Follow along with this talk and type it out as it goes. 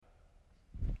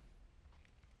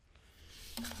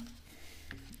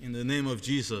In the name of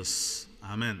Jesus,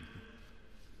 amen.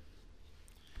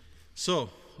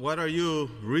 So, what are you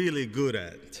really good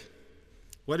at?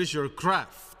 What is your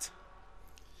craft?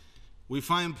 We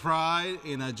find pride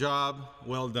in a job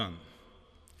well done.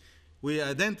 We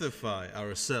identify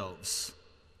ourselves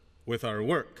with our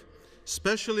work,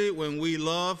 especially when we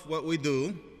love what we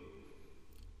do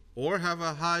or have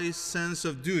a high sense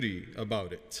of duty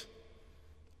about it.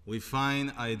 We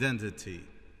find identity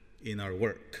in our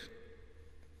work.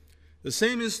 The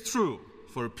same is true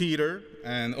for Peter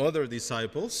and other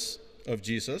disciples of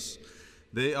Jesus.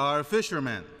 They are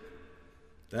fishermen.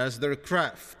 That's their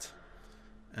craft,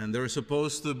 and they're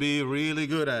supposed to be really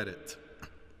good at it.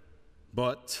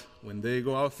 But when they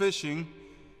go out fishing,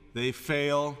 they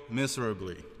fail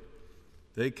miserably.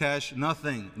 They catch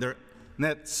nothing. Their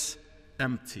nets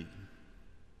empty.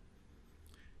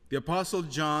 The Apostle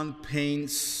John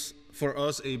paints for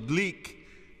us a bleak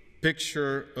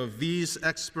picture of these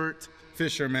expert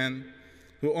fishermen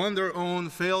who on their own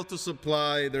fail to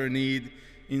supply their need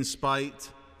in spite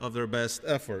of their best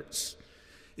efforts.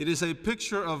 It is a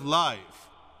picture of life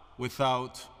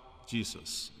without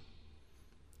Jesus.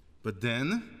 But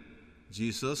then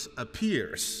Jesus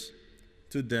appears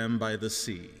to them by the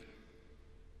sea,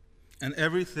 and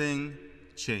everything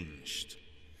changed.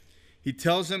 He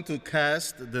tells them to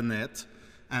cast the net,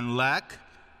 and lack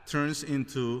turns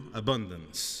into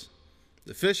abundance.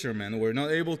 The fishermen were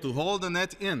not able to hold the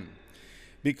net in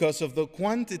because of the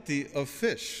quantity of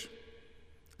fish.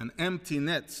 An empty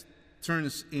net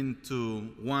turns into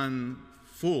one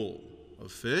full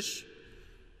of fish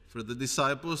for the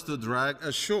disciples to drag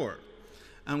ashore.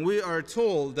 And we are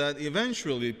told that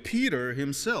eventually Peter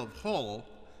himself hauled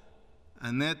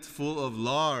a net full of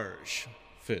large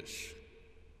fish.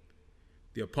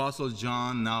 The Apostle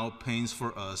John now paints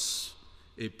for us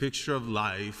a picture of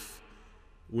life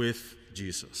with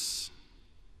Jesus.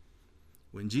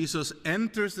 When Jesus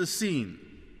enters the scene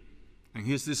and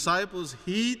his disciples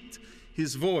heed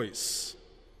his voice,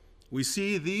 we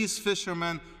see these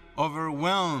fishermen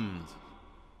overwhelmed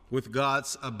with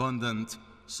God's abundant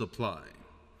supply.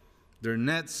 Their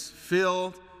nets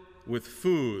filled with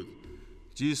food.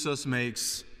 Jesus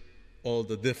makes all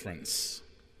the difference.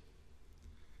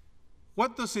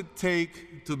 What does it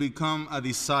take to become a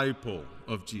disciple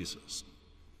of Jesus?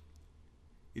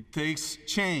 It takes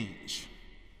change,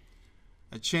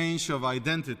 a change of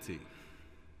identity.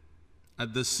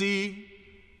 At the sea,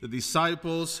 the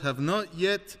disciples have not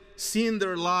yet seen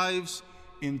their lives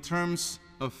in terms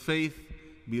of faith,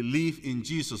 belief in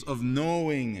Jesus, of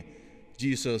knowing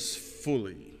Jesus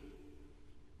fully.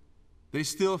 They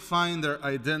still find their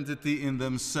identity in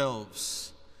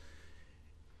themselves,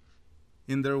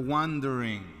 in their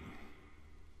wandering,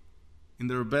 in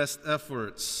their best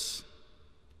efforts.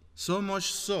 So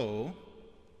much so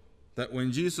that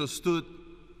when Jesus stood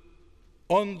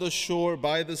on the shore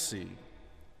by the sea,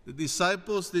 the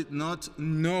disciples did not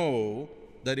know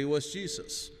that it was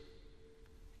Jesus.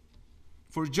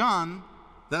 For John,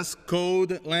 that's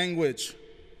code language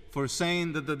for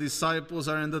saying that the disciples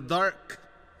are in the dark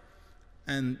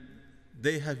and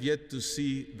they have yet to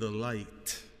see the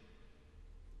light.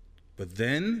 But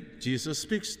then Jesus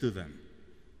speaks to them.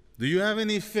 Do you have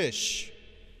any fish?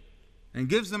 And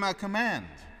gives them a command.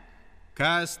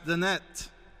 Cast the net.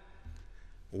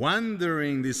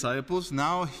 Wandering disciples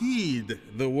now heed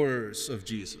the words of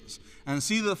Jesus and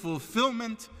see the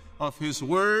fulfillment of his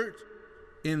word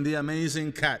in the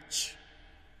amazing catch.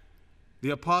 The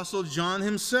Apostle John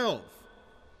himself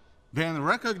then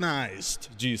recognized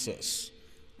Jesus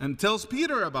and tells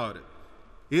Peter about it.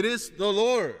 It is the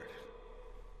Lord.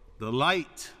 The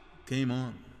light came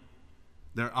on.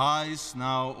 Their eyes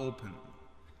now open.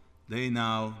 They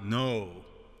now know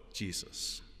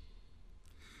Jesus.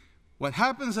 What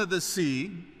happens at the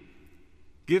sea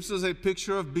gives us a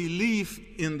picture of belief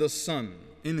in the Son,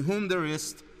 in whom there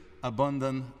is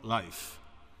abundant life.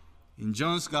 In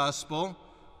John's Gospel,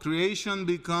 creation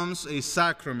becomes a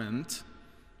sacrament,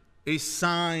 a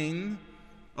sign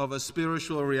of a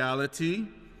spiritual reality,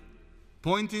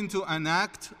 pointing to an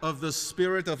act of the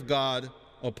Spirit of God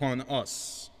upon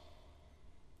us.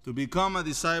 To become a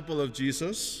disciple of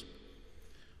Jesus,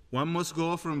 one must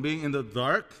go from being in the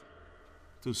dark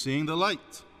to seeing the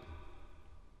light,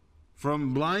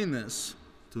 from blindness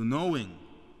to knowing,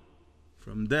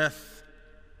 from death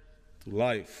to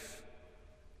life,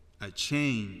 a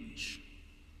change,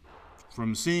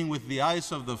 from seeing with the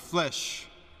eyes of the flesh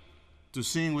to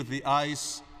seeing with the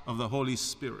eyes of the Holy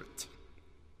Spirit.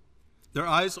 Their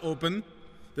eyes open,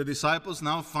 the disciples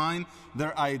now find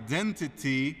their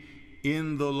identity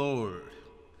in the Lord.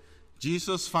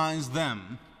 Jesus finds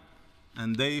them,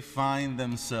 and they find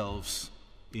themselves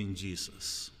in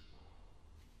Jesus.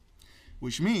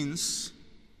 Which means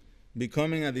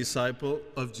becoming a disciple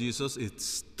of Jesus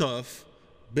is tough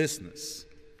business,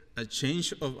 a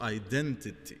change of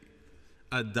identity,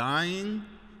 a dying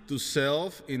to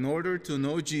self in order to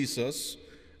know Jesus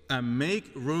and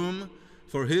make room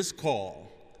for his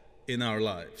call in our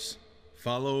lives.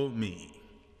 Follow me.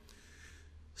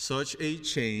 Such a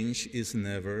change is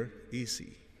never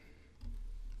easy.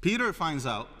 Peter finds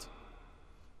out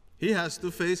he has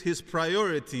to face his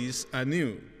priorities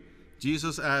anew.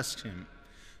 Jesus asked him,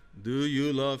 "Do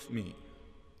you love me?"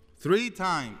 3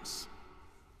 times.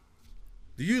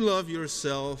 Do you love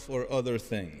yourself or other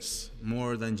things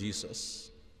more than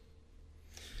Jesus?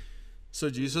 So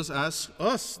Jesus asks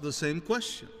us the same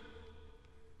question.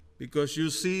 Because you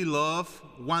see, love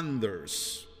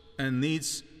wanders and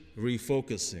needs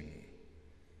refocusing.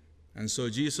 And so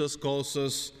Jesus calls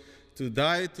us to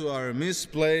die to our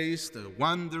misplaced,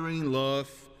 wandering love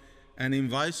and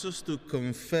invites us to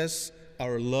confess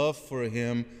our love for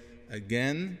him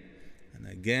again and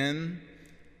again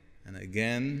and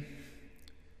again.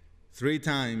 3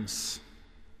 times.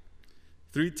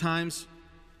 3 times,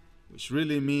 which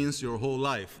really means your whole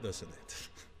life, doesn't it?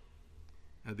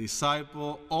 A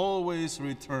disciple always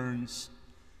returns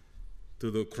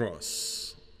to the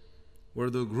cross,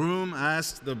 where the groom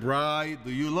asks the bride,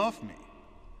 "Do you love me?"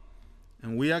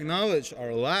 And we acknowledge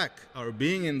our lack, our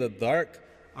being in the dark,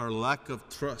 our lack of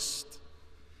trust.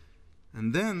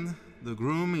 And then the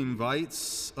groom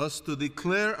invites us to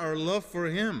declare our love for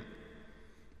him,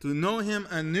 to know him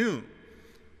anew,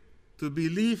 to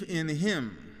believe in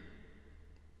him.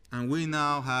 And we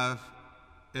now have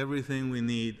everything we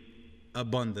need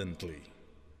abundantly.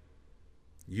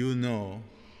 You know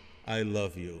I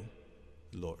love you,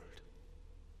 Lord.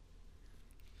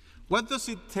 What does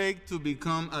it take to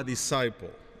become a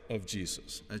disciple of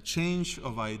Jesus? A change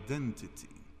of identity,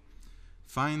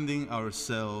 finding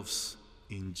ourselves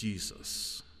in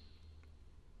Jesus.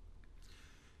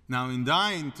 Now, in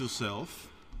dying to self,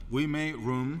 we make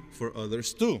room for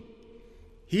others too.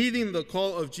 Heeding the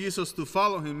call of Jesus to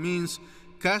follow him means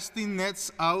casting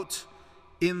nets out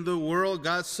in the world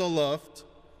God so loved,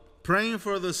 praying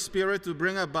for the Spirit to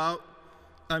bring about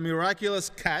a miraculous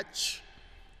catch,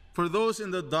 for those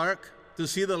in the dark to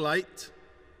see the light,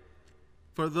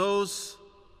 for those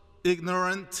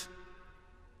ignorant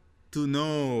to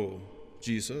know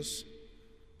Jesus,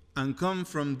 and come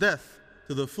from death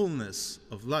to the fullness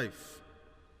of life.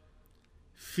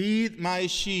 Feed my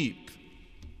sheep.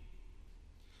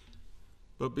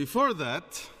 But before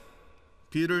that,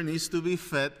 Peter needs to be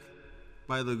fed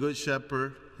by the Good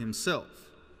Shepherd himself.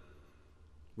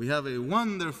 We have a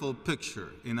wonderful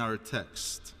picture in our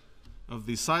text of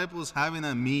disciples having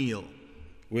a meal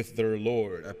with their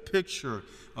Lord, a picture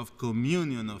of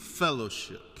communion, of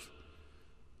fellowship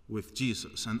with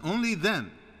Jesus. And only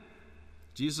then,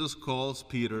 Jesus calls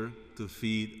Peter to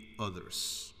feed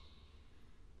others.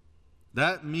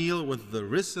 That meal with the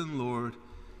risen Lord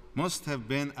must have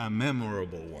been a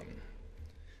memorable one.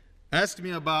 Ask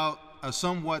me about a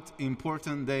somewhat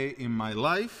important day in my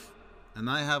life, and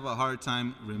I have a hard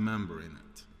time remembering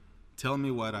it. Tell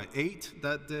me what I ate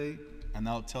that day, and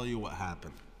I'll tell you what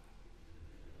happened.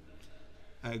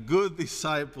 A good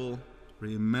disciple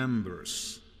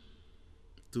remembers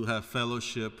to have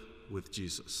fellowship with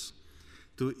Jesus,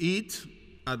 to eat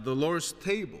at the Lord's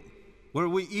table, where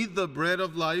we eat the bread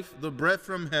of life, the bread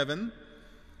from heaven,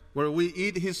 where we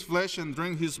eat his flesh and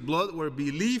drink his blood, where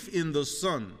belief in the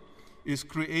Son is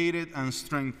created and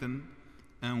strengthened,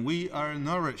 and we are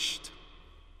nourished.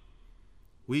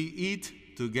 We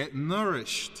eat to get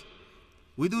nourished.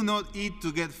 We do not eat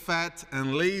to get fat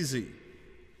and lazy.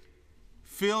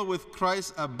 Filled with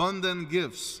Christ's abundant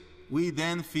gifts, we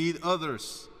then feed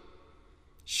others.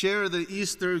 Share the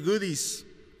Easter goodies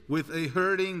with a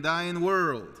hurting, dying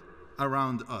world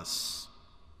around us.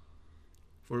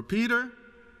 For Peter,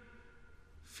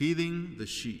 feeding the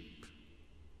sheep.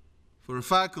 For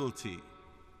faculty,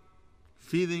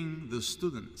 feeding the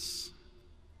students.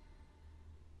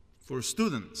 For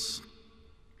students,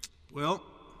 well,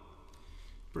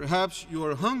 perhaps you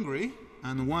are hungry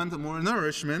and want more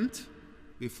nourishment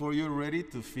before you're ready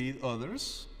to feed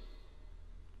others.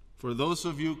 For those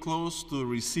of you close to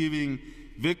receiving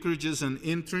vicarages and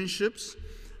internships,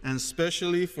 and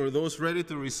especially for those ready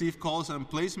to receive calls and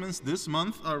placements this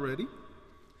month already,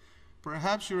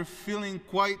 perhaps you're feeling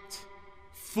quite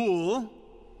full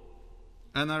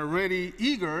and are ready,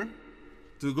 eager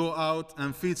to go out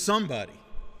and feed somebody.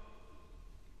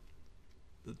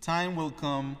 The time will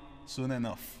come soon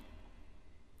enough.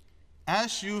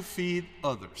 As you feed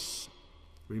others,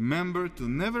 remember to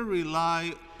never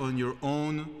rely on your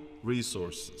own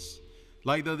resources,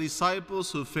 like the disciples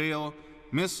who fail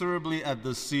miserably at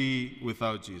the sea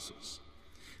without Jesus.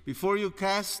 Before you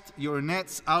cast your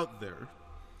nets out there,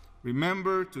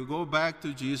 remember to go back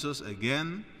to Jesus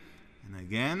again and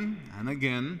again and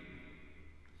again,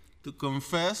 to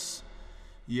confess,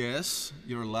 yes,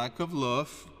 your lack of love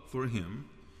for him,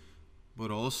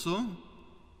 but also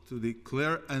to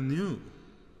declare anew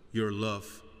your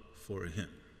love for him.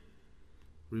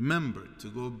 Remember to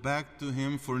go back to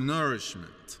him for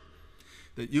nourishment,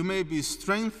 that you may be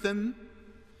strengthened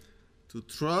to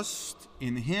trust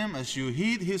in him as you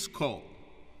heed his call,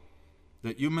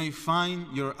 that you may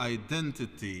find your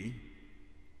identity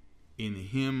in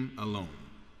him alone.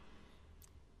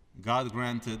 God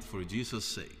grant it for Jesus'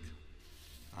 sake.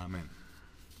 Amen.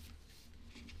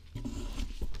 Hymn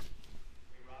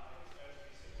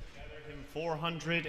 400.